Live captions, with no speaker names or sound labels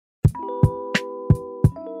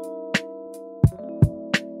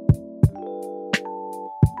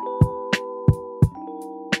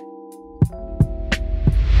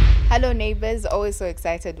Hello, neighbors. Always so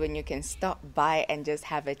excited when you can stop by and just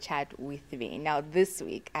have a chat with me. Now, this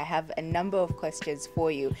week, I have a number of questions for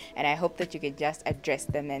you, and I hope that you can just address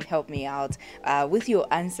them and help me out with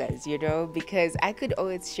your answers, because I could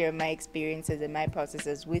always share my experiences and my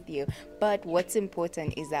processes with you. But what's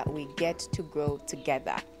important is that we get to grow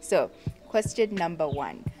together. So, question number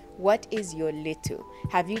one. What is your little?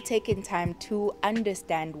 Have you taken time to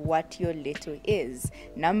understand what your little is?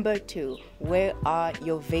 Number two, where are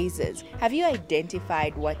your vases? Have you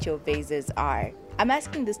identified what your vases are? I'm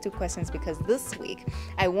asking these two questions because this week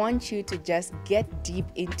I want you to just get deep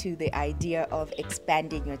into the idea of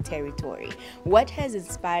expanding your territory. What has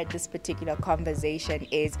inspired this particular conversation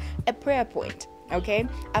is a prayer point. Okay,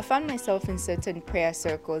 I found myself in certain prayer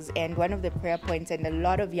circles, and one of the prayer points, and a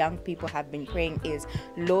lot of young people have been praying, is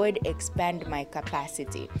Lord, expand my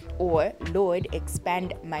capacity, or Lord,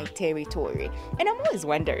 expand my territory. And I'm always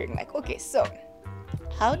wondering, okay, so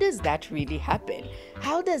how does that really happen?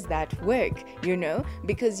 How does that work?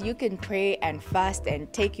 Because you can pray and fast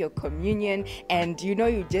and take your communion, and you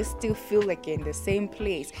just still feel like you're in the same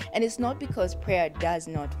place. And it's not because prayer does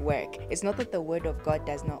not work. It's not that the word of God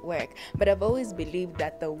does not work. But I've always believed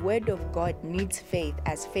that the word of God needs faith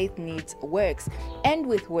as faith needs works. And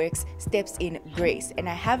with works, steps in grace. And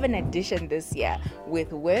I have an addition this year: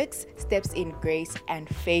 with works, steps in grace, and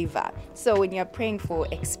favor. So when you're praying for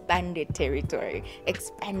expanded territory,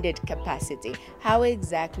 expanded capacity, how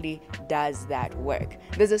exactly does that work?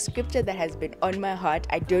 There's a scripture that has been on my heart.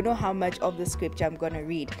 I don't know how much of the scripture I'm going to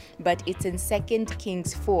read, but it's in 2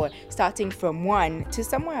 Kings 4, starting from 1 to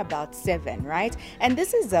somewhere about 7, right? And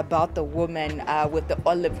this is about the woman with the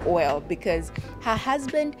olive oil, because her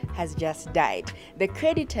husband has just died. The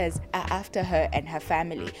creditors are after her and her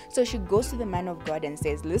family. So she goes to the man of God and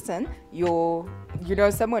says, listen,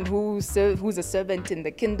 someone who's a servant in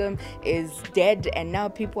the kingdom is dead, and now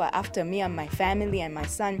people are after me and my family and my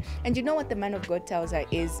son. And you know what the man of God tells her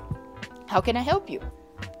is, how can I help you?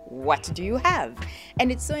 What do you have?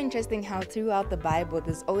 And it's so interesting how throughout the Bible,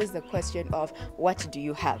 there's always the question of, what do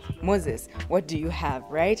you have? Moses, what do you have,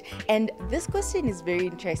 right? And this question is very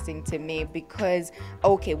interesting to me because,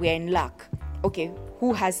 okay, we're in luck. Okay,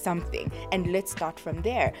 who has something? And let's start from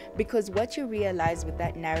there. Because what you realize with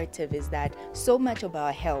that narrative is that so much of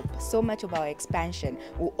our help, so much of our expansion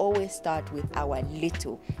will always start with our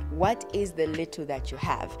little. What is the little that you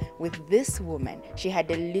have? With this woman, she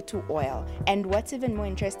had a little oil. And what's even more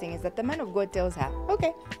interesting is that the man of God tells her,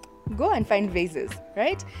 okay, go and find vases,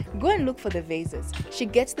 right? Go and look for the vases. She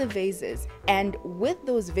gets the vases, and with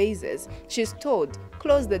those vases, she's told,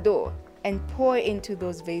 close the door and pour into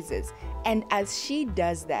those vases. And as she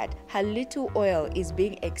does that, her little oil is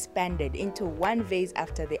being expanded into one vase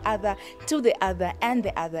after the other, to the other, and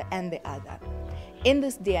the other, and the other. In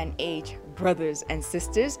this day and age, brothers and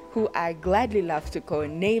sisters, who I gladly love to call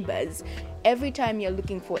neighbors, every time you're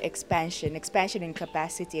looking for expansion in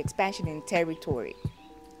capacity, expansion in territory,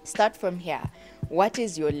 start from here. What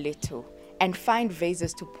is your little? And find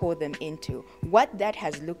vases to pour them into. What that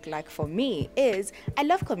has looked like for me is, I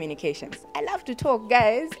love communications. I love to talk,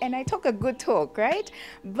 guys, and I talk a good talk, right?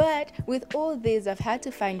 But with all this, I've had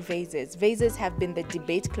to find vases. Vases have been the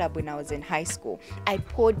debate club when I was in high school. I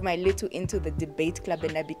poured my little into the debate club,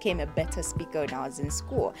 and I became a better speaker when I was in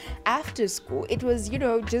school. After school, it was,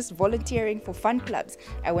 just volunteering for fun clubs.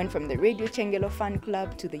 I went from the Radio Chengelo Fun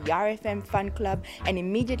Club to the YAR-FM Fun Club, and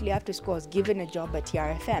immediately after school, I was given a job at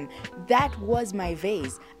YAR-FM. That was my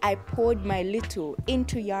vase. I poured my little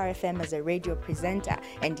into YAR-FM as a radio presenter,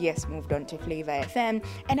 and yes, moved on to Flavor FM,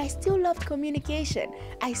 and I still loved communication.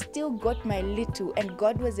 I still got my little, and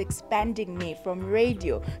God was expanding me from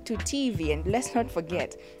radio to TV. And let's not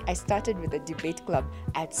forget, I started with a debate club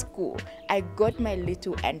at school. I got my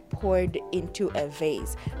little and poured into a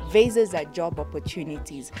vase. Vases are job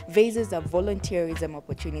opportunities. Vases are volunteerism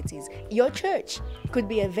opportunities. Your church could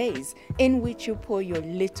be a vase in which you pour your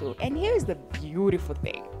little. And here's the beautiful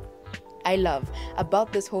thing I love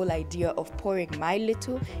about this whole idea of pouring my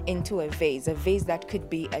little into a vase that could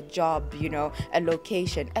be a job, a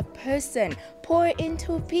location, a person. Pour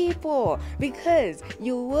into people, because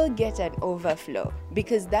you will get an overflow,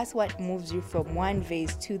 because that's what moves you from one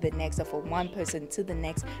vase to the next, or from one person to the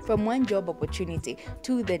next, from one job opportunity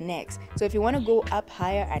to the next. So if you want to go up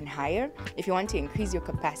higher and higher, if you want to increase your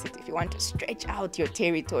capacity, if you want to stretch out your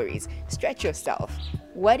territories, stretch yourself.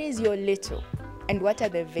 What is your little? And what are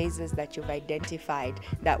the vases that you've identified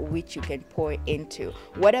that which you can pour into?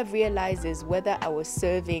 What I've realized is whether I was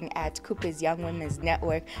serving at Cooper's Young Women's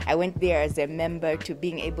Network, I went there as a member, to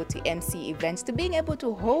being able to MC events, to being able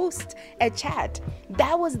to host a chat.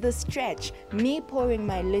 That was the stretch. Me pouring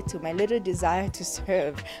my little desire to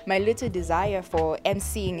serve, my little desire for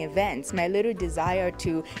MCing events, my little desire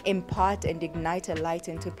to impart and ignite a light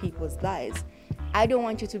into people's lives. I don't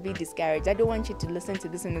want you to be discouraged. I don't want you to listen to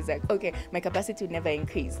this and it's like, okay, my capacity will never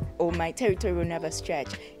increase or my territory will never stretch.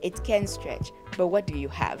 It can stretch, but what do you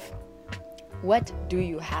have? What do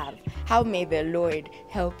you have? How may the Lord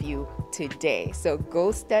help you today? So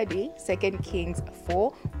go study 2 Kings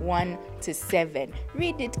 4:1-7.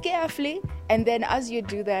 Read it carefully. And then as you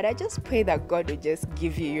do that, I just pray that God will just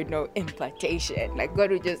give you, impartation. Like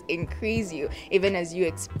God will just increase you, even as you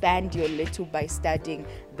expand your little by studying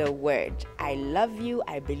the word. I love you.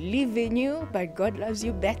 I believe in you, but God loves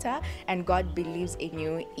you better. And God believes in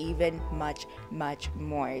you even much, much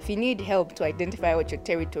more. If you need help to identify what your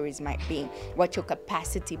territories might be, what your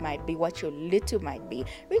capacity might be, what your little might be,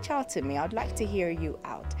 reach out to me. I'd like to hear you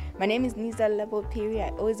out. My name is Niza Lebopiri. I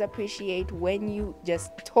always appreciate when you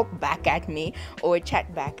just talk back at me or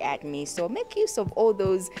chat back at me. So make use of all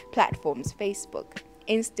those platforms, Facebook,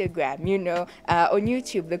 Instagram, on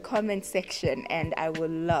YouTube, the comment section, and I will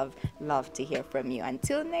love to hear from you.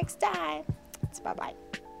 Until next time, it's bye-bye.